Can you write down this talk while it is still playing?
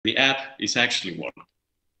the app is actually one.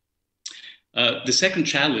 The second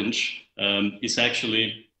challenge is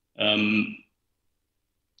actually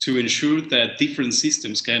to ensure that different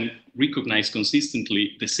systems can recognize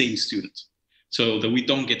consistently the same student so that we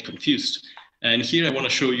don't get confused. And here I want to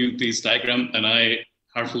show you this diagram, and I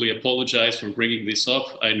heartily apologize for bringing this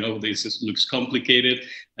up. I know looks complicated,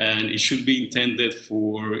 and it should be intended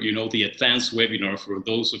for, you know, the advanced webinar for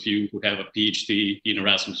those of you who have a PhD in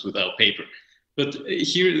Erasmus without paper. But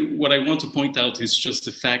here, what I want to point out is just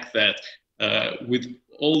the fact that with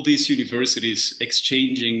all these universities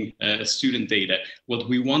exchanging student data, what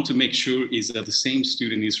we want to make sure is that the same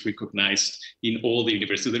student is recognized in all the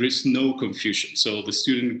universities. There is no confusion. So the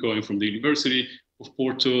student going from the University of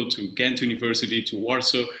Porto to Ghent University to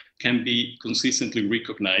Warsaw can be consistently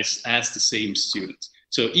recognized as the same student.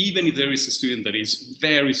 So even if there is a student that is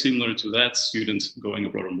very similar to that student going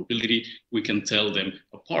abroad on mobility, we can tell them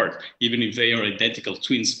apart, even if they are identical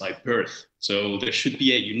twins by birth. So there should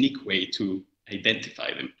be a unique way to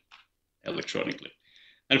identify them electronically.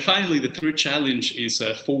 And finally, the third challenge is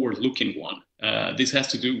a forward-looking one. This has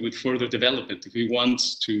to do with further development. If we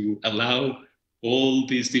want to allow all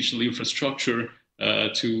this digital infrastructure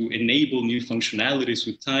to enable new functionalities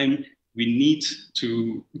with time, we need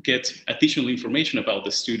to get additional information about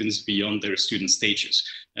the students beyond their student stages.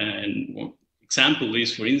 And one example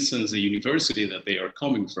is, for instance, the university that they are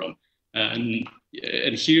coming from. And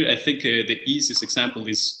here, I think the easiest example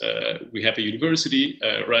is we have a university,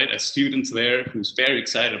 right? A student there who's very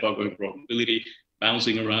excited about going abroad mobility,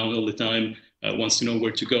 bouncing around all the time, wants to know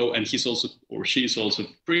where to go. And he's also, or she's also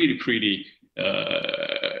pretty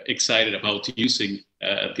excited about using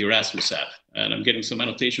the Erasmus app. And I'm getting some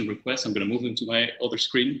annotation requests. I'm going to move them to my other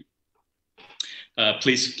screen.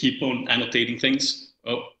 Please keep on annotating things.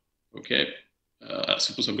 Oh, okay. I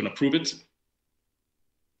suppose I'm going to prove it.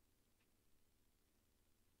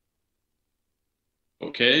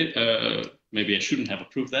 Okay, maybe I shouldn't have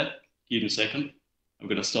approved that. Give me a second. I'm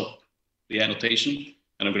going to stop the annotation,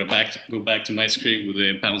 and I'm going to go back to my screen with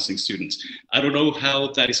the bouncing students. I don't know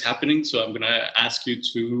how that is happening, so I'm going to ask you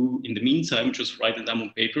to, in the meantime, just write it down on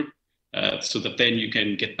paper so that then you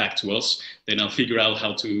can get back to us. Then I'll figure out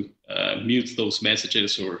how to mute those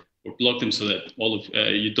messages or block them so that all of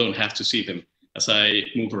you don't have to see them as I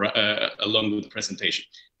move along with the presentation.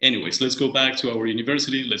 Anyways, let's go back to our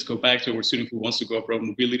university. Let's go back to our student who wants to go abroad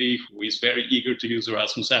mobility, who is very eager to use the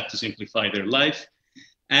Erasmus app to simplify their life.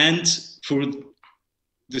 And for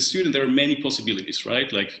the student, there are many possibilities,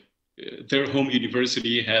 right? Like their home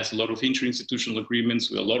university has a lot of interinstitutional agreements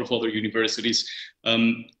with a lot of other universities,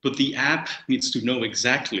 but the app needs to know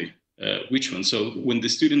exactly which one. So when the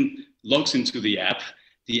student logs into the app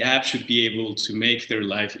should be able to make their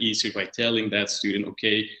life easier by telling that student,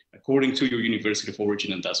 okay, according to your university of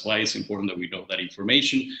origin, and that's why it's important that we know that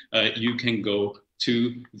information, you can go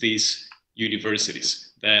to these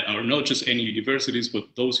universities that are not just any universities, but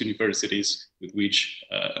those universities with which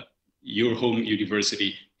your home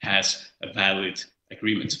university has a valid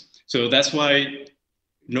agreement. So that's why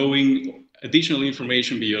knowing additional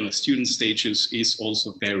information beyond the student status is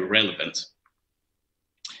also very relevant.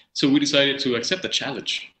 So we decided to accept the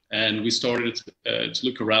challenge, and we started to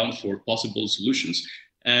look around for possible solutions.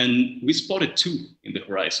 And we spotted two in the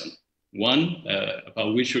horizon. One,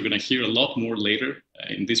 about which you're going to hear a lot more later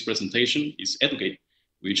in this presentation, is Educate,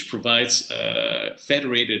 which provides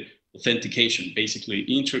federated authentication, basically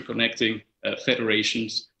interconnecting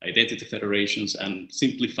federations, identity federations, and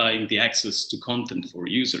simplifying the access to content for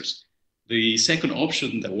users. The second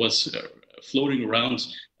option that was floating around,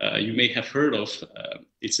 you may have heard of,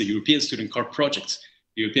 it's the European Student Card Project.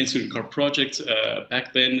 The European Student Card Project,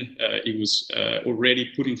 back then, it was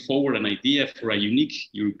already putting forward an idea for a unique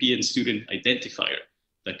European student identifier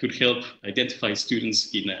that could help identify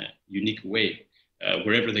students in a unique way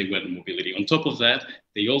wherever they went in mobility. On top of that,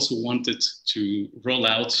 they also wanted to roll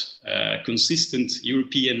out consistent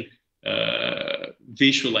European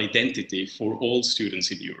visual identity for all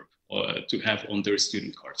students in Europe to have on their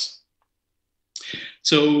student cards.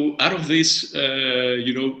 So out of this,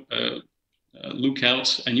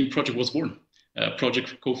 lookout, a new project was born, a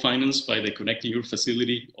project co-financed by the Connecting Europe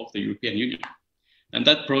facility of the European Union. And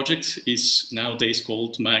that project is nowadays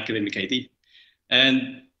called My Academic ID.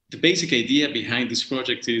 And the basic idea behind this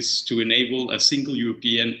project is to enable a single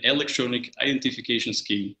European electronic identification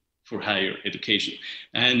scheme for higher education.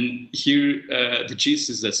 And here, the gist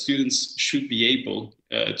is that students should be able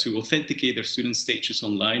to authenticate their student status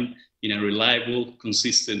online in a reliable,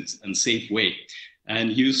 consistent, and safe way,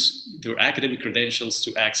 and use their academic credentials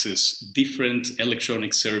to access different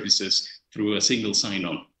electronic services through a single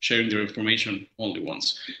sign-on, sharing their information only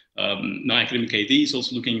once. Now, Academic ID is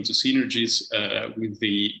also looking into synergies with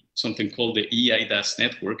something called the EIDAS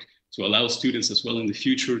network to allow students as well in the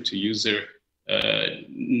future to use their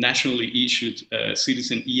nationally issued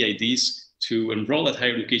citizen EIDs to enroll at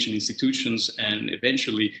higher education institutions and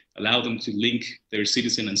eventually allow them to link their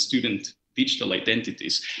citizen and student digital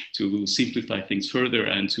identities to simplify things further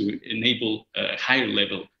and to enable a higher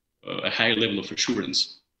level of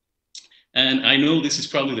assurance. And I know this is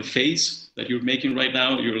probably the face that you're making right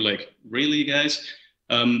now. You're like, really, guys?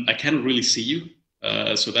 I cannot really see you.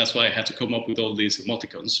 So that's why I had to come up with all these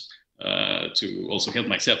emoticons to also help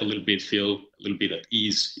myself a little bit, feel a little bit at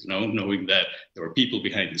ease, you know, knowing that there are people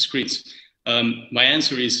behind the screens. My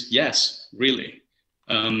answer is yes, really.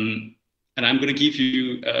 And I'm going to give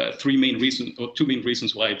you two main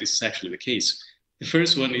reasons why this is actually the case. The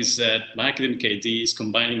first one is that my Academic ID is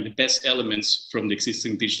combining the best elements from the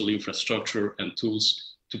existing digital infrastructure and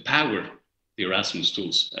tools to power the Erasmus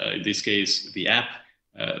tools, in this case, the app,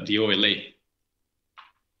 the OLA.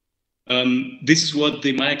 This is what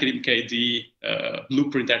the My Academic ID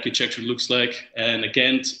blueprint architecture looks like. And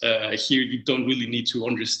again, here you don't really need to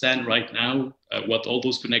understand right now what all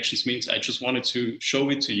those connections means. I just wanted to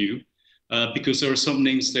show it to you because there are some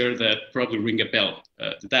names there that probably ring a bell.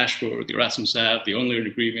 The dashboard, the Erasmus app, the online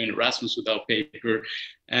agreement, Erasmus without paper.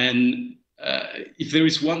 And if there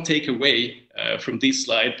is one takeaway from this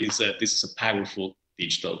slide is that this is a powerful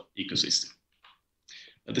digital ecosystem.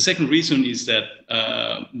 The second reason is that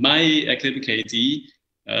my Academic ID,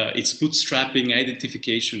 it's bootstrapping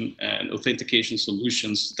identification and authentication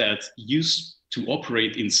solutions that used to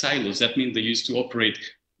operate in silos. That means they used to operate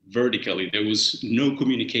vertically. There was no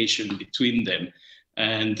communication between them.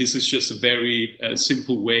 And this is just a very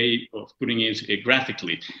simple way of putting it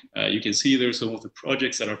graphically. You can see there some of the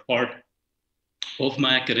projects that are part of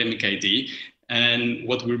my Academic ID. And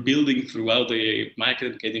what we're building throughout the My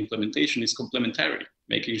Academic ID implementation is complementary,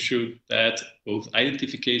 making sure that both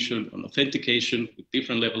identification and authentication with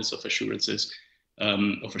different levels of assurance, is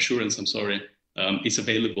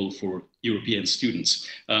available for European students.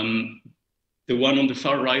 The one on the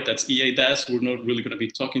far right, that's EIDAS. We're not really going to be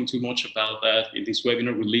talking too much about that in this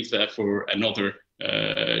webinar. We'll leave that for another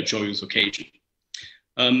joyous occasion.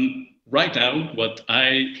 Right now, what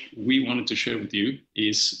we wanted to share with you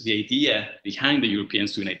is the idea behind the European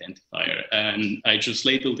Student Identifier. And I just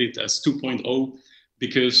labeled it as 2.0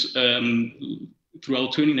 because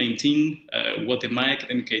throughout 2019, what the My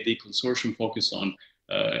Academic ID consortium focused on,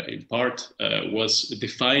 in part, was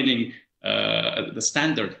defining the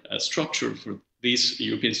standard structure for this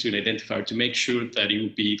European Student Identifier to make sure that it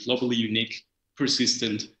would be globally unique,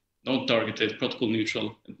 persistent, non-targeted, protocol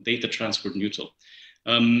neutral, and data transfer neutral.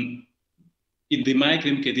 In the My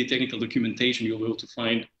Academic ID technical documentation, you'll be able to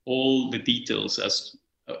find all the details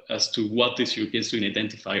as to what this European Student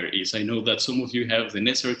Identifier is. I know that some of you have the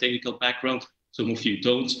necessary technical background, some of you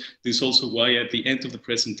don't. This is also why at the end of the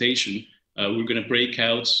presentation, we're going to break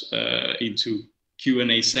out into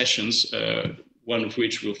Q&A sessions, one of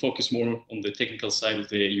which will focus more on the technical side of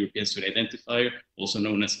the European Student Identifier, also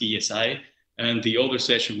known as ESI. And the other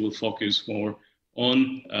session will focus more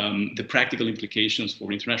on the practical implications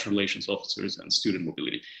for international relations officers and student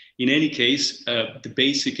mobility. In any case, the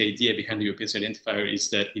basic idea behind the European Student Identifier is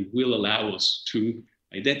that it will allow us to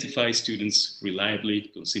identify students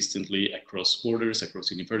reliably, consistently across borders,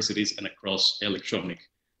 across universities, and across electronic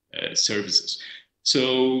services.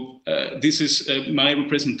 So this is my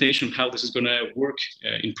representation of how this is going to work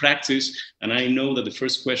in practice. And I know that the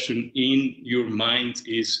first question in your mind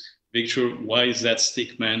is, Victor, why is that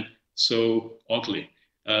stickman so ugly?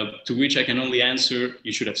 To which I can only answer,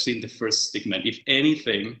 you should have seen the first stickman. If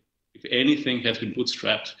anything has been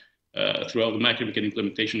bootstrapped throughout the My Academic ID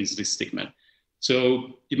implementation, is this stickman.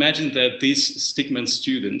 So imagine that this stickman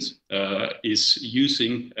student is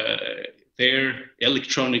using their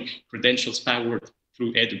electronic credentials powered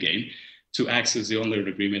through EduGain to access the online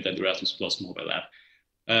agreement and the Erasmus Plus mobile app.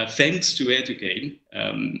 Thanks to EduGain,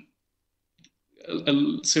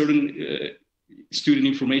 a certain student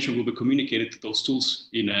information will be communicated to those tools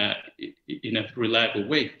in a reliable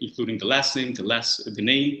way, including the last name, the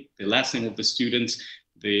last name of the student,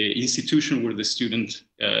 the institution where the student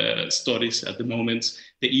studies at the moment,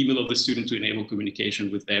 the email of the student to enable communication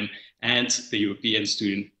with them, and the European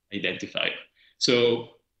Student Identifier. So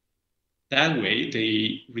that way,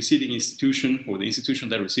 the receiving institution or the institution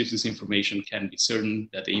that receives this information can be certain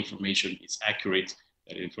that the information is accurate,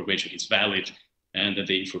 that the information is valid, and that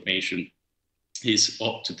the information is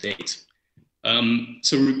up to date.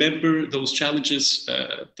 So remember those challenges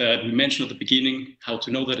that we mentioned at the beginning, how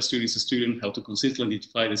to know that a student is a student, how to consistently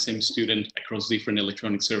identify the same student across different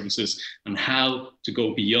electronic services, and how to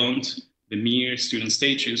go beyond the mere student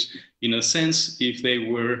status. In a sense, if they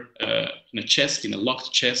were in a chest, in a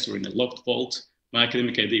locked chest or in a locked vault, My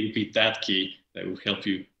Academic ID would be that key that will help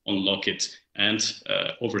you unlock it and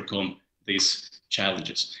overcome these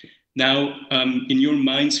challenges. Now, in your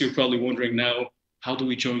minds, you're probably wondering now, how do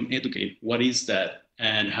we join Educate? What is that?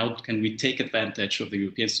 And how can we take advantage of the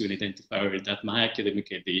European Student Identifier that My Academic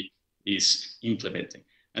ID is implementing?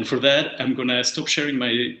 And for that, I'm going to stop sharing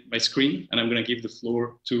my screen, and I'm going to give the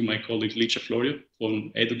floor to my colleague Licia Florio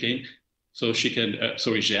from Educate, so she can,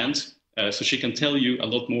 GEANT, so she can tell you a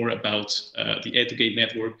lot more about the Educate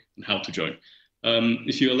network and how to join.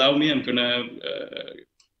 If you allow me, I'm going to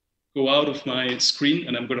go out of my screen,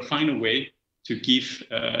 and I'm going to find a way to give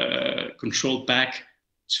control back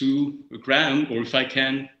to Graham, or if I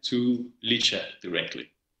can, to Licia directly.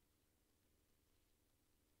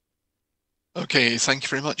 Okay, thank you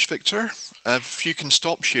very much, Victor. If you can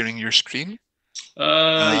stop sharing your screen.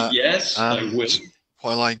 Yes, I will.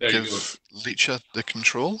 While I give Licia the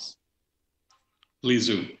control. Please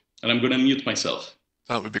do. And I'm going to mute myself.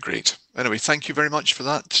 That would be great. Anyway, thank you very much for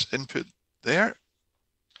that input there.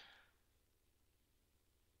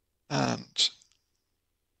 And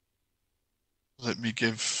let me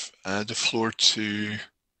give the floor to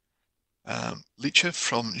Licia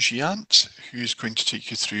from GEANT, who's going to take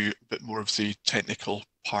you through a bit more of the technical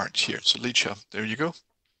part here. So Licia, there you go.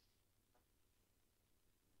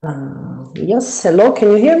 Yes, hello,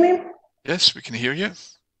 can you hear me? Yes, we can hear you.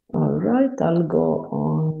 All right, I'll go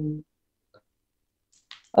on.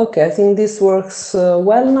 Okay, I think this works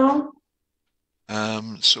well now.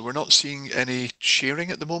 So we're not seeing any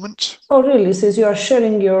sharing at the moment. Oh, really? It says you are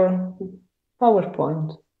sharing your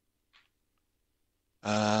PowerPoint.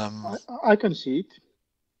 I can see it.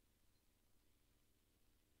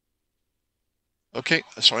 Okay,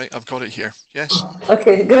 sorry, I've got it here. Yes.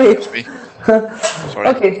 Okay, great. Sorry.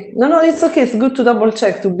 Okay, no, it's okay. It's good to double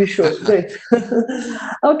check to be sure. Great.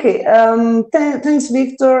 Okay, thanks,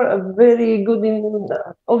 Victor. A very good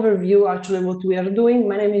overview, actually, what we are doing.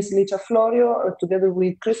 My name is Licia Florio, together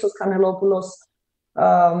with Christos Kanelopoulos.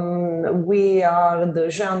 We are the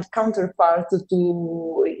GEANT counterpart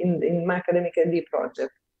in My Academic ID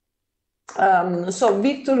project. So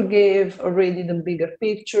Victor gave already the bigger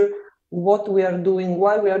picture, what we are doing,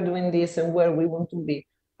 why we are doing this, and where we want to be.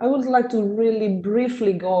 I would like to really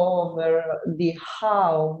briefly go over the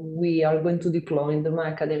how we are going to deploy in the My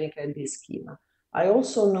Academic ID schema. I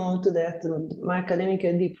also note that My Academic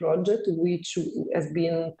ID project, which has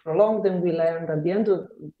been prolonged and will end at the end of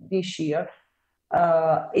this year,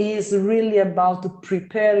 is really about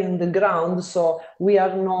preparing the ground. So we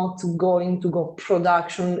are not going to go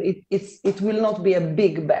production. It will not be a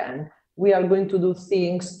big bang. We are going to do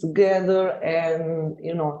things together and,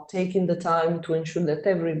 you know, taking the time to ensure that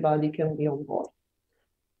everybody can be on board.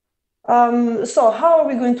 So how are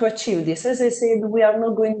we going to achieve this? As I said, we are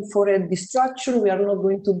not going for a destruction. We are not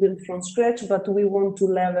going to build from scratch, but we want to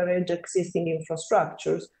leverage existing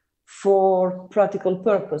infrastructures for practical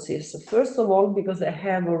purposes. First of all, because they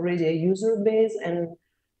have already a user base, and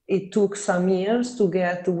it took some years to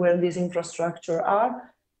get to where these infrastructures are.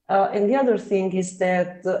 And the other thing is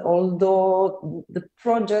that although the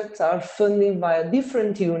projects are funded by a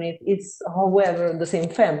different unit, it's, however, the same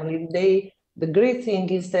family. The great thing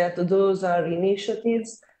is that those are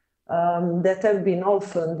initiatives that have been all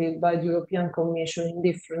funded by the European Commission in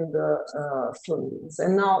different fundings.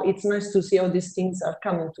 And now it's nice to see how these things are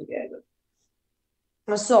coming together.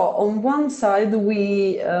 So on one side,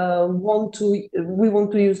 we want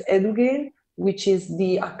to use Educate, which is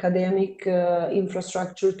the academic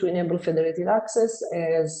infrastructure to enable federated access,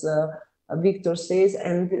 as Victor says,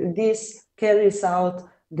 and this carries out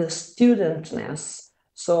the studentness.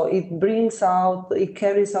 So it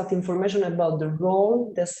carries out information about the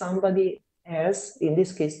role that somebody has, in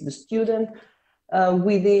this case, the student,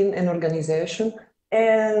 within an organization.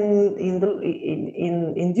 And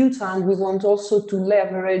in due time, we want also to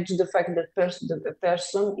leverage the fact that the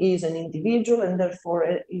person is an individual and therefore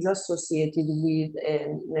is associated with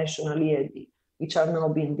a national EID, which are now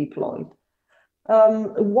being deployed.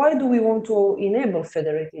 Why do we want to enable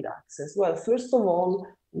federated access? Well, first of all,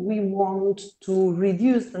 we want to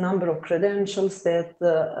reduce the number of credentials that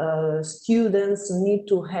students need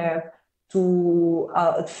to have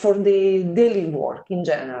for the daily work in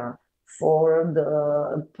general, for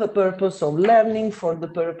the purpose of learning, for the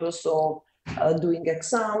purpose of doing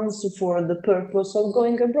exams for the purpose of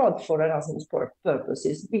going abroad for Erasmus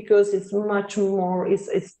purposes, because it's much more,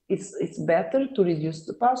 it's better to reduce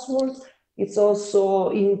the passwords. It also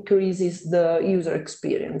increases the user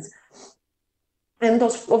experience. And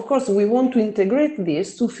of course, we want to integrate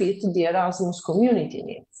this to fit the Erasmus community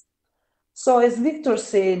needs. So as Victor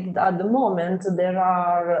said, at the moment, there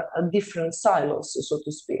are different silos, so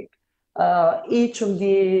to speak. Each of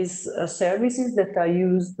these services that are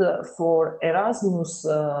used for Erasmus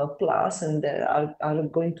Plus and are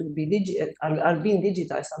going to be are being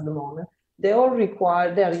digitized at the moment, they all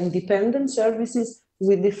require, they are independent services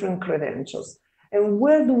with different credentials. And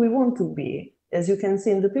where do we want to be? As you can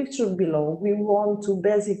see in the picture below, we want to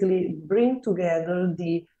basically bring together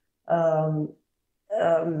the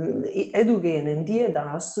EduGAIN and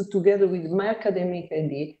DEDAS together with My Academic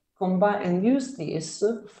ID, combine and use this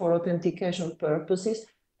for authentication purposes,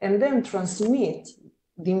 and then transmit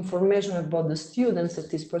the information about the students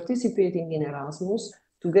that is participating in Erasmus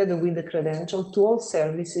together with the credential to all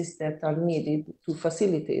services that are needed to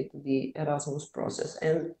facilitate the Erasmus process.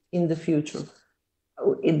 And in the future,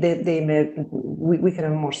 we can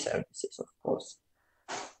have more services, of course.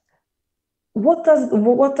 What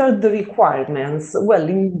are the requirements? Well,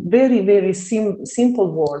 in very, very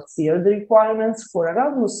simple words here, the requirements for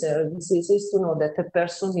Erasmus services is to know that a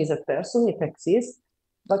person is a person, it exists,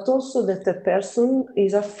 but also that a person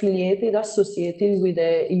is affiliated, associated with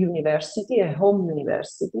a university, a home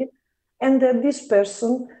university, and that this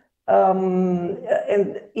person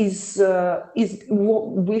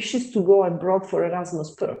wishes to go abroad for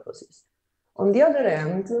Erasmus purposes. On the other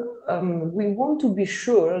hand, we want to be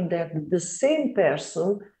sure that the same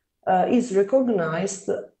person is recognized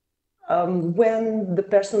when the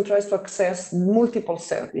person tries to access multiple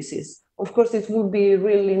services. Of course, it would be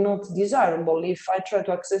really not desirable if I try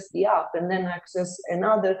to access the app and then access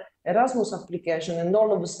another Erasmus application, and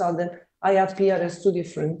all of a sudden I appear as two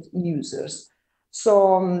different users.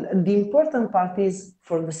 So the important part is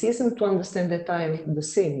for the system to understand that I am the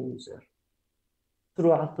same user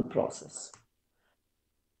throughout the process.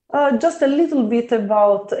 Just a little bit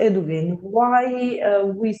about EduGAIN. Why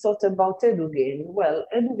we thought about EduGAIN? Well,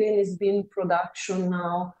 EduGAIN has been in production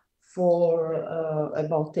now for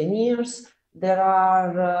about 10 years. There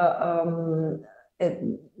are,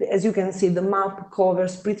 as you can see, the map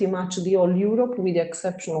covers pretty much the whole Europe with the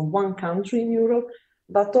exception of one country in Europe,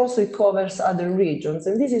 but also it covers other regions.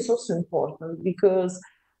 And this is also important because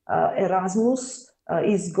Erasmus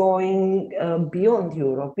is going beyond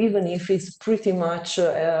Europe, even if it's pretty much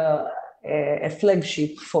a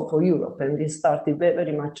flagship for Europe, and it started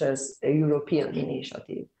very much as a European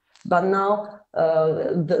initiative. But now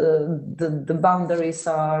the boundaries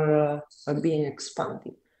are being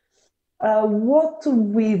expanded. What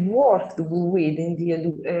we worked with in the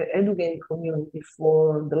EduGAIN community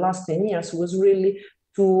for the last 10 years was really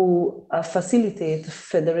to facilitate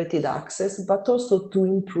federated access, but also to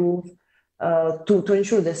improve to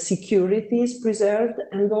ensure that security is preserved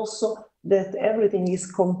and also that everything is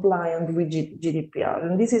compliant with GDPR.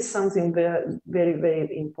 And this is something very, very,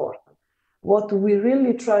 very important. What we're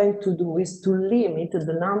really trying to do is to limit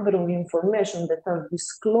the number of information that are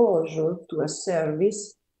disclosure to a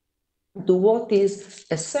service to what is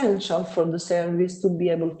essential for the service to be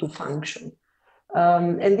able to function.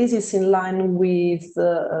 And this is in line with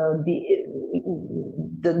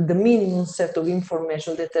the minimum set of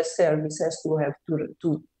information that a service has to have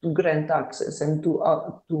to grant access and to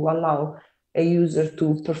allow a user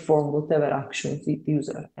to perform whatever actions the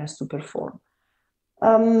user has to perform.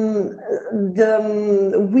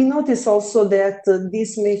 We notice also that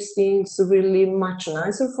this makes things really much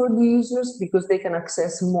nicer for the users because they can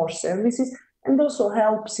access more services, and also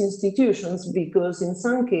helps institutions because in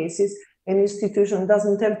some cases an institution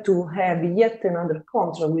doesn't have to have yet another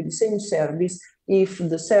contract with the same service if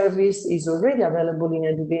the service is already available in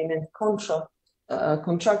EduGAIN and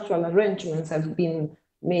contractual arrangements have been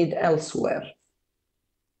made elsewhere.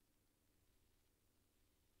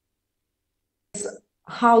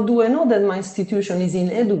 How do I know that my institution is in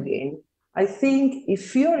EduGAIN? I think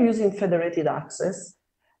if you're using federated access,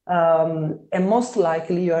 and most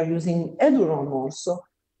likely you are using EduROM also,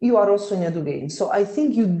 you are also in EduGAIN. So I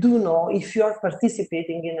think you do know if you are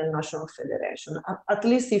participating in a national federation, at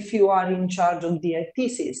least if you are in charge of the IT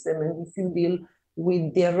system and if you deal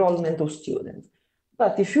with the enrollment of students.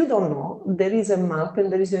 But if you don't know, there is a map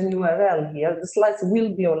and there is an URL here. The slides will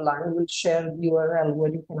be online, we'll share the URL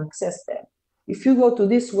where you can access them. If you go to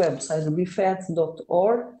this website,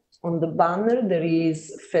 bfeds.org, On the banner, there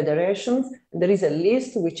is federations. There is a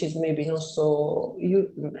list, which is maybe not so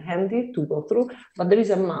handy to go through, but there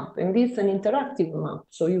is a map, and it's an interactive map.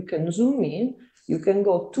 So you can zoom in, you can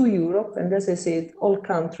go to Europe, and as I said, all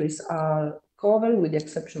countries are covered with the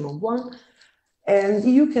exception of one. And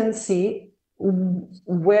you can see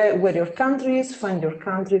where your country is, find your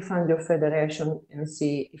country, find your federation, and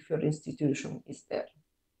see if your institution is there.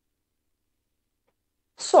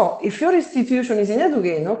 So if your institution is in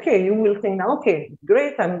EduGAIN, okay, you will think, okay,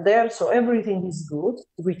 great, I'm there, so everything is good,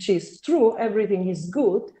 which is true, everything is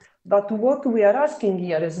good. But what we are asking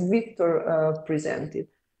here, as Victor presented,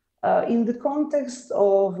 in the context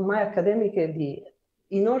of my academic ID,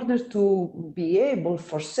 in order to be able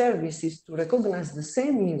for services to recognize the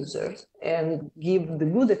same users and give the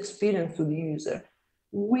good experience to the user,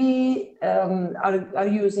 we are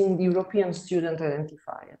using the European Student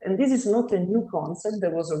Identifier. And this is not a new concept.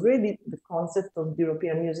 There was already the concept of the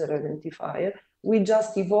European User Identifier. We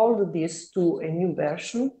just evolved this to a new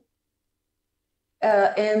version.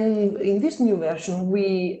 And in this new version,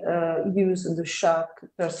 we use the SHAC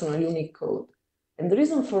personal unique code. And the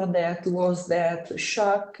reason for that was that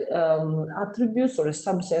SHAC attributes, or a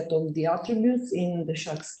subset of the attributes in the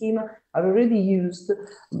SHAC schema, are already used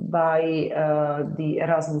by the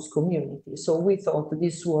Erasmus community. So we thought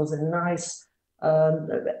this was a nice,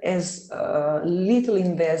 as little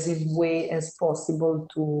invasive way as possible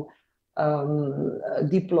to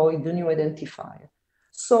deploy the new identifier.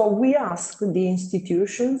 So we asked the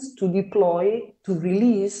institutions to deploy, to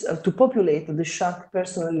release, to populate the SHAC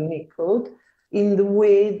personal unique code in the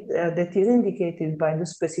way that is indicated by the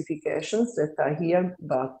specifications that are here,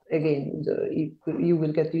 but again, you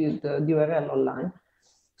will get the URL online,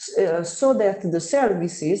 so that the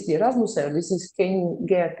services, the Erasmus services, can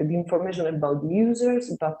get the information about the users,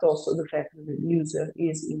 but also the fact that the user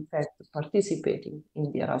is in fact participating in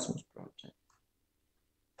the Erasmus project.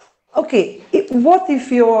 Okay, what if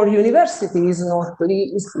your university is not,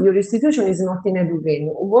 your institution is not in EduGAIN?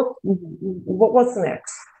 What's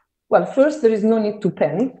next? Well, first, there is no need to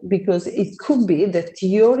panic, because it could be that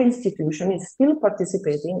your institution is still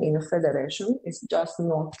participating in a federation. It's just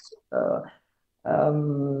not,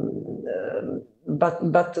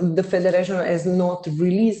 but the federation has not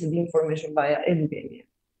released the information via EduGAIN.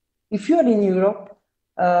 If you are in Europe,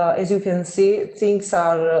 as you can see, things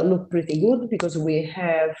look pretty good, because we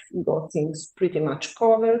have got things pretty much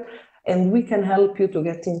covered. And we can help you to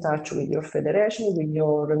get in touch with your federation, with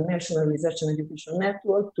your National Research and Education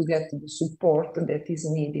Network, to get the support that is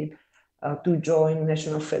needed to join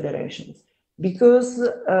national federations. Because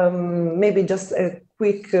maybe just a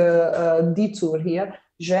quick detour here,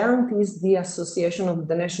 GEANT is the association of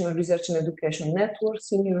the National Research and Education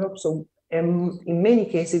Networks in Europe. So in many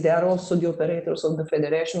cases, they are also the operators of the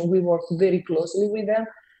federation. We work very closely with them,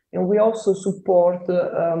 and we also support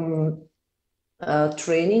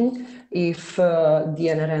training if the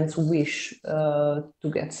NRNs wish to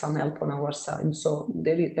get some help on our side. So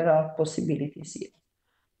there are possibilities here.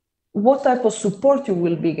 What type of support you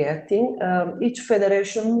will be getting? Each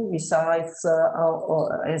federation, besides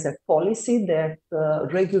has a policy that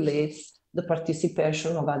regulates the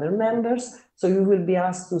participation of other members. So you will be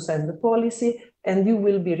asked to send the policy, and you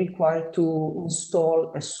will be required to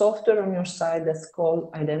install a software on your side that's called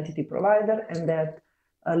Identity Provider, and that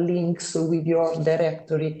links with your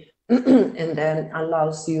directory and then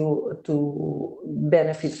allows you to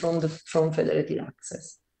benefit from federated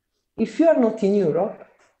access. If you are not in Europe,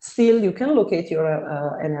 still you can locate your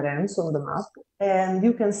NRMs on the map, and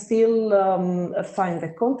you can still find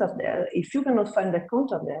a contact there. If you cannot find a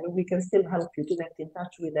contact there, we can still help you to get in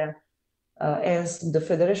touch with them as the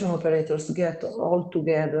federation operators get all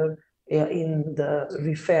together in the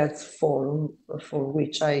REFEDS forum, for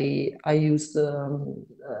which I used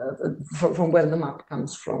from where the map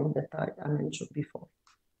comes from that I mentioned before.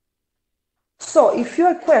 So if you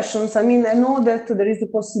have questions, I mean, I know that there is the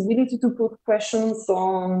possibility to put questions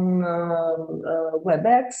on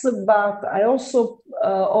WebEx, but I also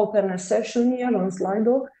open a session here on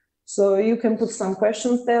Slido, so you can put some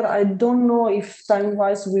questions there. I don't know if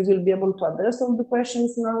time-wise we will be able to address all the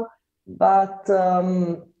questions now, but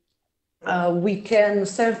we can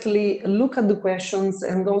certainly look at the questions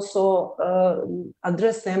and also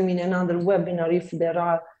address them in another webinar if there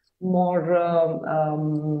are more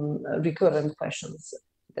recurrent questions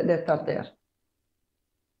that are there.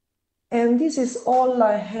 And this is all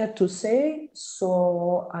I had to say,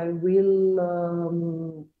 so I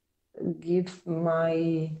will give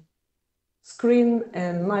my screen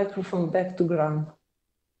and microphone back to Graham.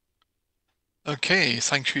 Okay,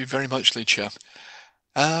 thank you very much, Licia.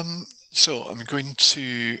 So I'm going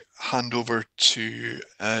to hand over to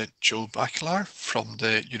Joe Bacalar from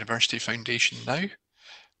the University Foundation now,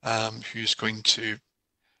 who's going to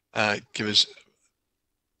give us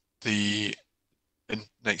the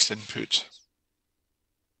next input.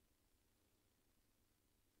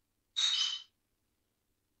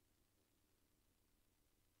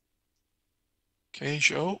 Okay,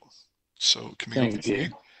 Joe, so coming over to you.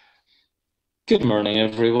 Good morning,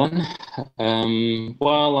 everyone.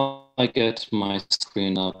 While I get my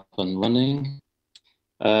screen up and running,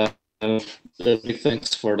 big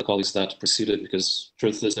thanks for the colleagues that preceded, because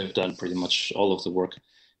truth is they've done pretty much all of the work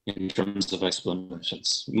in terms of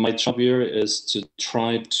explanations. My job here is to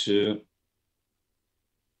try to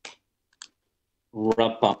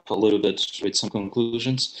wrap up a little bit with some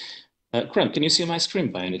conclusions. Graham, can you see my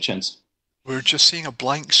screen by any chance? We're just seeing a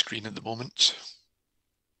blank screen at the moment.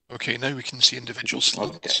 Okay, now we can see individual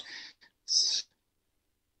slides. Okay.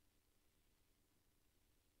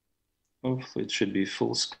 Hopefully it should be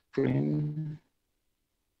full screen.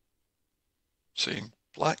 Saying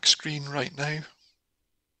black screen right now.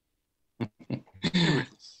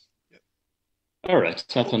 All right,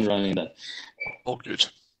 up and running then. All good.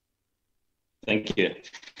 Thank you.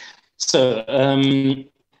 So I'm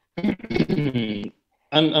going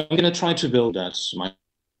to try to build that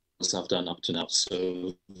I've done up to now.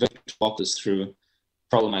 So Victor walked us through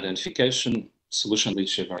problem identification, solution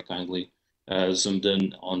leadership very kindly zoomed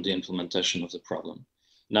in on the implementation of the problem.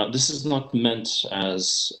 Now, this is not meant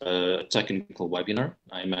as a technical webinar.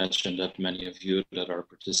 I imagine that many of you that are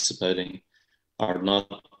participating are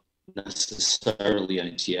not necessarily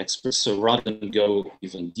IT experts. So rather than go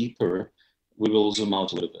even deeper, we will zoom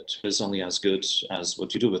out a little bit. It's only as good as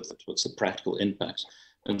what you do with it, what's the practical impact.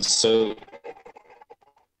 And so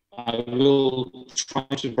I will try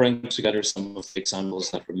to bring together some of the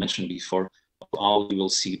examples that were mentioned before of how we will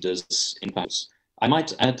see this impact. I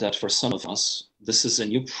might add that for some of us, this is a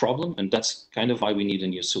new problem, and that's kind of why we need a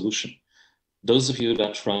new solution. Those of you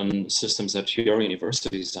that run systems at your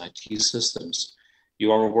universities, IT systems,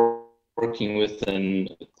 you are working within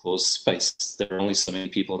a closed space. There are only so many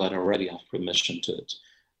people that already have permission to it.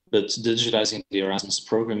 But digitizing the Erasmus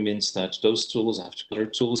program means that those tools have to other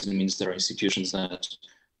tools. It means there are institutions that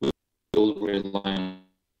will rely on.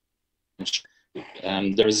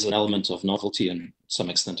 There is an element of novelty and some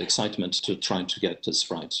extent excitement to trying to get this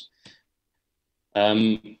right.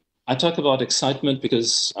 I talk about excitement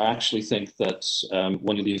because I actually think that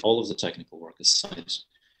when you leave all of the technical work aside,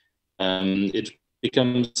 it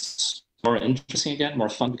becomes more interesting again, more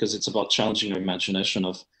fun, because it's about challenging your imagination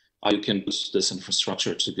of how you can put this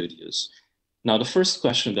infrastructure to good use. Now, the first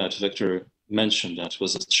question that Victor mentioned that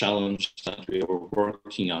was a challenge that we were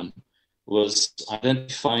working on was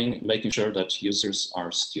identifying, making sure that users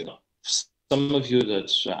are stood up. Some of you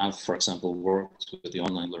that have, for example, worked with the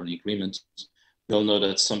online learning agreement, you'll know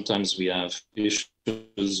that sometimes we have issues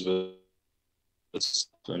with this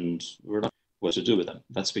and we're not sure what to do with them.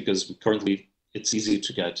 That's because currently it's easy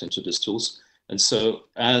to get into these tools. And so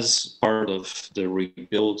as part of the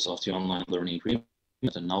rebuild of the online learning agreement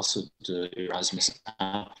and also the Erasmus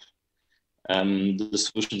app, the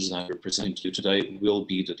solutions that we're presenting to you today will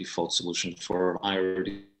be the default solution for higher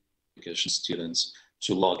education students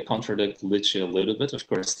to log, contradict literally a little bit, of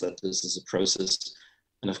course, that this is a process.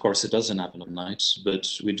 And of course, it doesn't happen overnight, but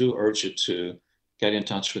we do urge you to get in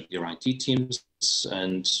touch with your IT teams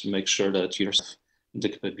and make sure that you have the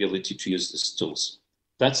capability to use these tools.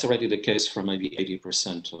 That's already the case for maybe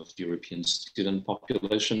 80% of the European student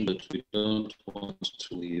population, but we don't want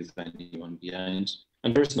to leave anyone behind.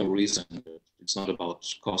 And there's no reason, it's not about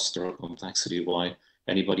cost or complexity, why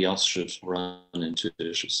anybody else should run into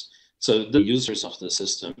issues. So the users of the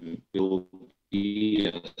system will be,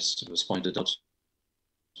 as was pointed out,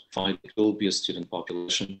 it will be a student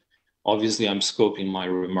population. Obviously, I'm scoping my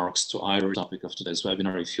remarks to either topic of today's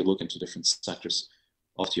webinar. If you look into different sectors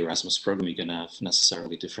of the Erasmus program, you can have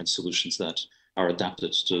necessarily different solutions that are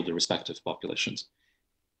adapted to the respective populations.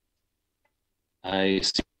 I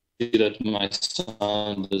see that my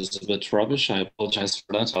sound is a bit rubbish. I apologize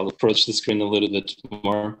for that. I'll approach the screen a little bit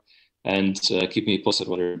more and keep me posted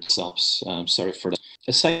whether it helps. Sorry for that.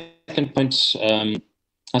 A second point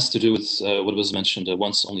has to do with what was mentioned, the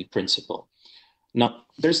once only principle. Now,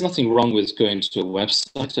 there's nothing wrong with going to a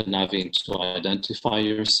website and having to identify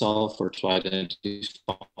yourself or to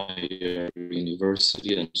identify your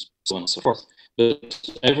university and so on and so forth. But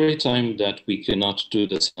every time that we cannot do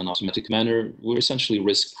this in an automatic manner, we essentially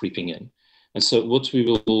risk creeping in. And so what we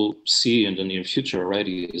will see in the near future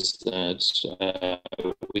already is that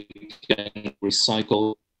we can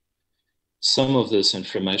recycle some of this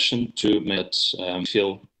information to make it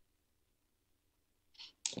feel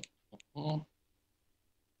Okay,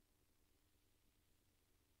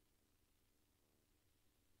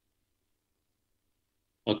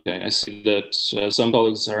 I see that some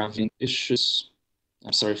colleagues are having issues.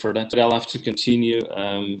 I'm sorry for that, but I'll have to continue.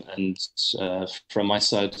 And from my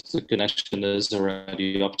side, the connection is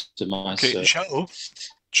already optimized. Okay,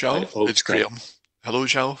 Joe, it's Graham. Hello,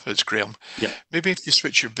 Joe, it's Graham. Yeah. Maybe if you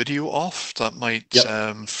switch your video off, that might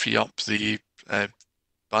free up the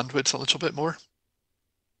bandwidth a little bit more.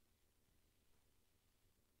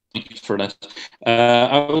 Thank you for that.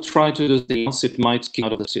 I will try to do the else. It might keep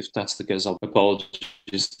out of this. If that's the case, I'll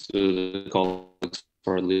apologize to the colleagues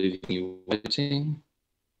for leaving you waiting.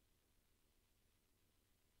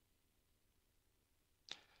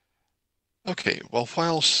 Okay, well,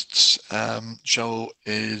 whilst Joe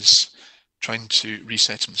is trying to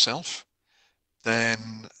reset himself,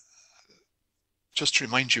 then just to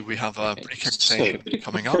remind you, we have a breakout session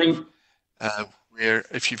coming up, where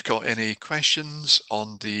if you've got any questions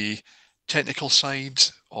on the technical side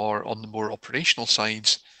or on the more operational side,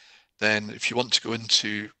 then if you want to go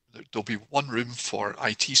into, there'll be one room for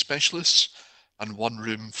IT specialists and one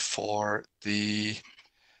room for the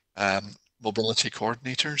mobility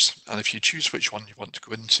coordinators. And if you choose which one you want to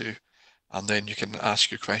go into, and then you can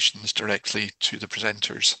ask your questions directly to the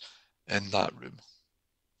presenters in that room.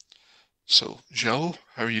 So, Joe,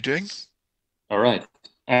 how are you doing? All right.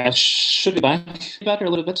 Should be back better a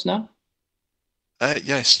little bit now?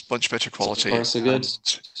 Yes, much better quality. So far, so good.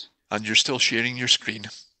 And you're still sharing your screen.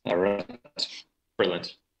 All right.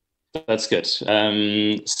 Brilliant. That's good.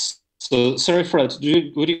 So sorry for that.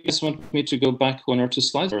 Would you guys want me to go back 1 or 2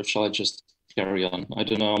 slides, or shall I just carry on? I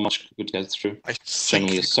don't know how much we could get through. I think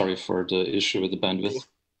Generally, sorry for the issue with the bandwidth.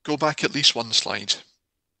 Go back at least 1 slide.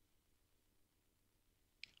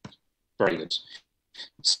 Very good.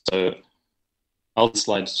 So I'll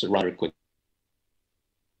slide rather quick.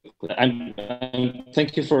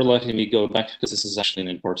 Thank you for letting me go back, because this is actually an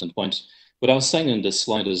important point. What I was saying in this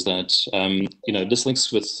slide is that this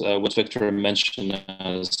links with what Victor mentioned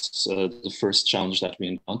as the first challenge that we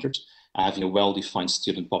encountered, having a well-defined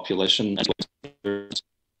student population.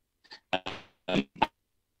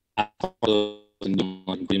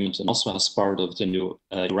 Agreement, and also as part of the new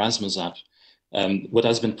Erasmus app, what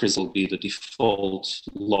has been presented will be the default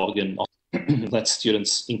login of let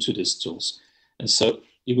students into these tools. And so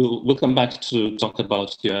we'll come back to talk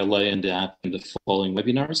about the LA and the app in the following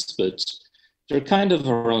webinars, but they're kind of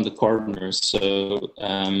around the corner. So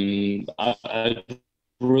I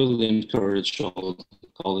really encourage all the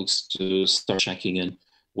colleagues to start checking in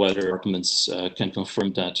whether documents can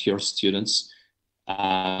confirm that your students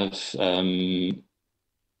have the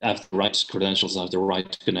right credentials, have the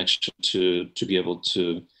right connection to be able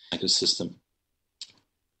to make a system.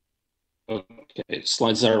 Okay,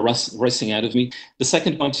 slides are racing out of me. The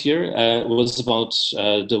second point here was about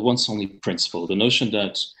the once only principle, the notion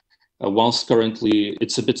that whilst currently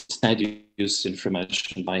it's a bit steady use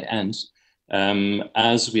information by hand,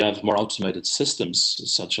 as we have more automated systems,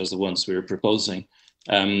 such as the ones we're proposing,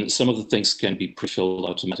 some of the things can be pre-filled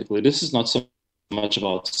automatically. This is not so much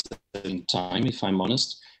about saving time, if I'm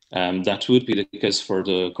honest. That would be the case for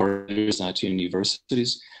the coordinators at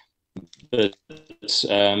universities, but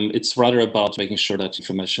it's rather about making sure that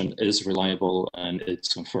information is reliable and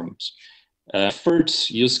it's confirmed. Third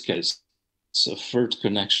use case, so third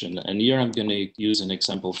connection, and here I'm going to use an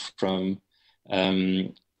example from,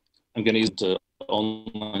 I'm going to use the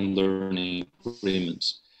online learning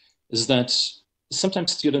agreement, is that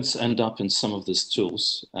sometimes students end up in some of these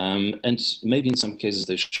tools, and maybe in some cases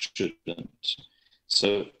they shouldn't.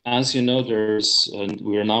 So as you know,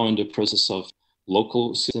 we're now in the process of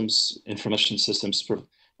local systems, information systems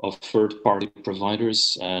of third-party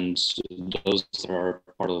providers, and those that are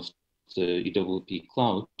part of the EWP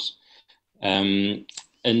cloud. And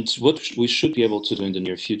what we should be able to do in the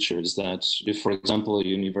near future is that if, for example,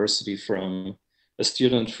 a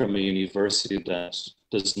student from a university that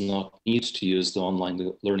does not need to use the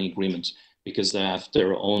online learning agreement because they have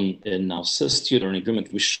their own in-house student learning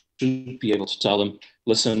agreement, we should be able to tell them,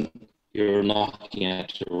 listen, you're knocking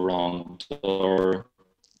at the wrong door,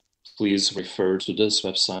 please refer to this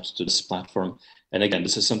website, to this platform. And again,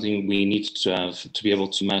 this is something we need to have to be able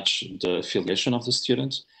to match the affiliation of the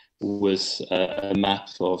student with a map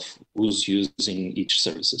of who's using each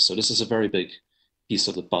services. So this is a very big piece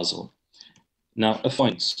of the puzzle. Now, a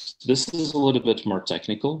point. This is a little bit more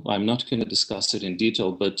technical. I'm not going to discuss it in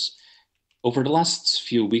detail, but over the last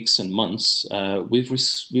few weeks and months, we've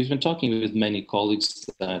been talking with many colleagues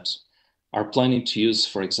that are planning to use,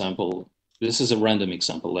 for example, this is a random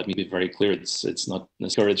example. Let me be very clear. It's not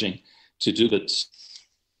encouraging to do, but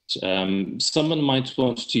someone might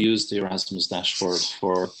want to use the Erasmus dashboard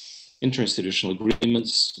for interinstitutional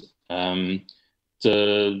agreements, the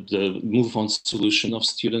move on solution of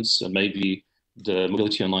students, and maybe the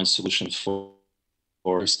mobility online solution for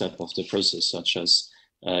a step of the process, such as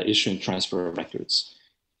issuing transfer of records.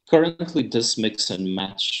 Currently, this mix and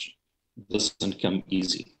match doesn't come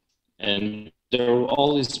easy. And there will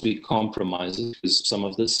always be compromises because some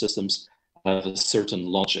of these systems have a certain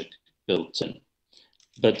logic built in.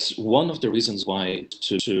 But one of the reasons why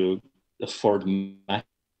to afford maximum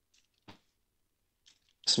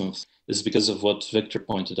is because of what Victor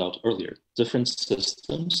pointed out earlier. Different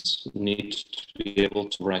systems need to be able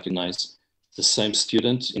to recognize the same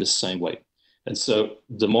student in the same way. And so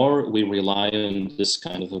the more we rely on this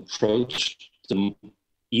kind of approach, the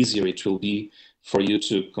easier it will be for you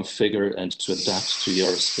to configure and to adapt to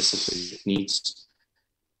your specific needs.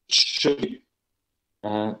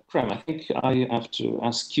 Graham, I think I have to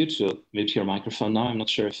ask you to mute your microphone now. I'm not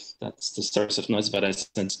sure if that's the source of noise, but I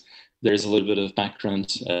sense there's a little bit of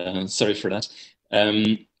background. Sorry for that.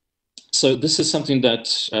 So this is something that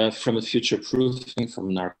from a future-proofing, from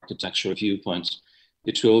an architecture viewpoint,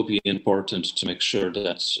 it will be important to make sure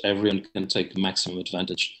that everyone can take maximum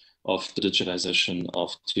advantage of the digitization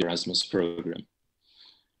of the Erasmus program.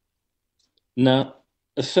 Now,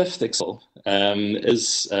 a fifth example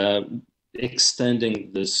is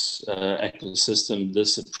extending this ecosystem,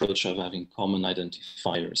 this approach of having common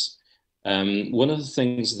identifiers. One of the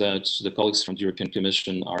things that the colleagues from the European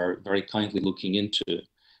Commission are very kindly looking into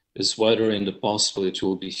is whether in the possible it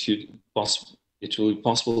will be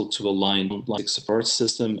possible to align the support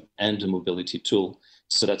system and the mobility tool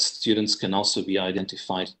so that students can also be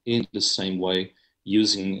identified in the same way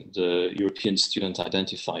using the European Student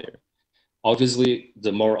Identifier. Obviously,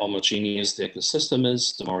 the more homogeneous the ecosystem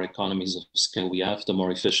is, the more economies of scale we have, the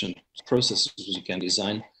more efficient processes we can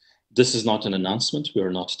design. This is not an announcement, we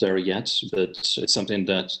are not there yet, but it's something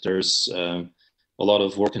that there's a lot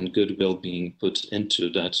of work and goodwill being put into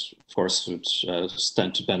that, of course, would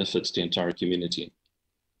stand to benefit the entire community.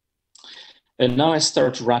 And now I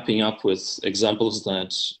start wrapping up with examples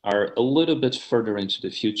that are a little bit further into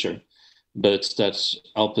the future, but that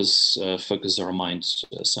help us focus our minds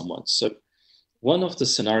somewhat. So one of the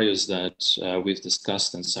scenarios that we've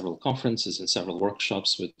discussed in several conferences and several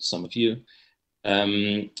workshops with some of you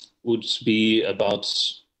would be about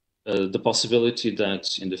the possibility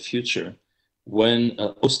that in the future, when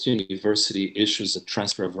a host university issues a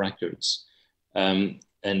transfer of records,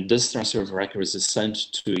 and this transfer of records is sent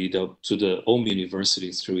to the home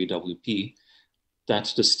university through EWP,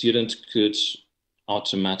 that the student could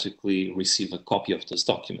automatically receive a copy of this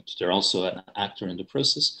document. They're also an actor in the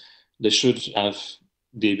process. They should have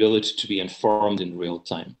the ability to be informed in real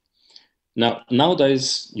time. Now,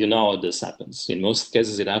 nowadays, you know how this happens. In most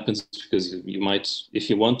cases, it happens because you might, if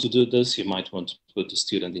you want to do this, you might want to put the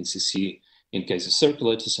student in CC in case you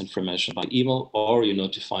circulate this information by email, or you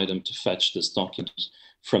notify them to fetch this document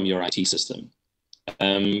from your IT system.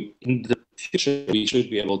 In the future, we should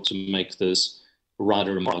be able to make this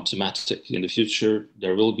rather more automatic. In the future,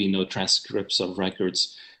 there will be no transcripts of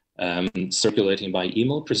records circulating by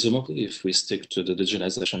email, presumably, if we stick to the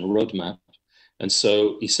digitization roadmap. And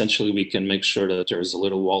so essentially, we can make sure that there's a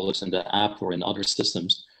little wallet in the app or in other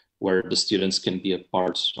systems where the students can be a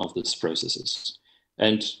part of these processes.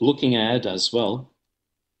 And looking ahead as well,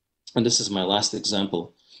 and this is my last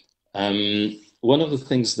example, one of the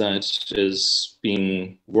things that is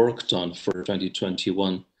being worked on for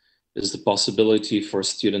 2021 is the possibility for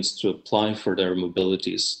students to apply for their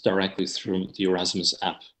mobilities directly through the Erasmus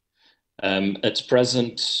app. At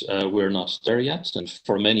present, we're not there yet, and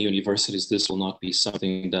for many universities, this will not be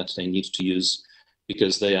something that they need to use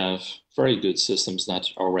because they have very good systems that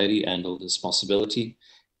already handle this possibility.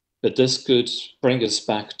 But this could bring us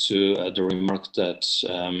back to the remark that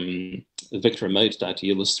Victor made, that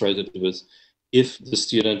he illustrated with, if the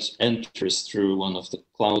student enters through one of the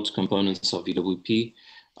cloud components of EWP,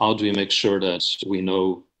 how do we make sure that we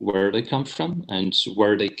know where they come from and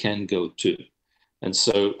where they can go to? And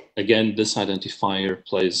so, again, this identifier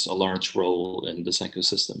plays a large role in this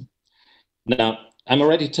ecosystem. Now, I'm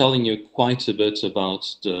already telling you quite a bit about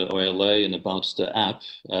the OLA and about the app.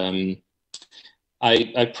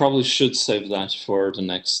 I probably should save that for the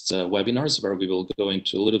next webinars, where we will go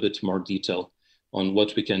into a little bit more detail on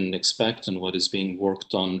what we can expect and what is being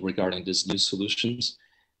worked on regarding these new solutions.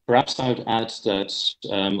 Perhaps I would add that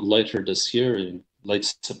later this year, in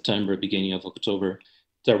late September, beginning of October,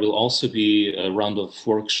 there will also be a round of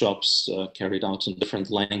workshops carried out in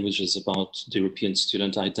different languages about the European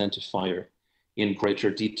Student Identifier in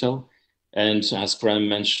greater detail. And as Graham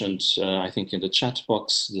mentioned, I think in the chat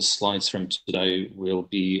box, the slides from today will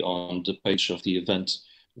be on the page of the event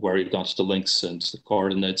where you got the links and the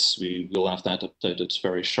coordinates. We will have that updated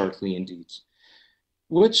very shortly indeed.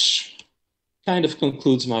 Which kind of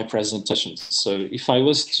concludes my presentation. So if I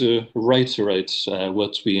was to reiterate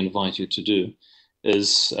what we invite you to do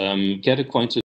is get acquainted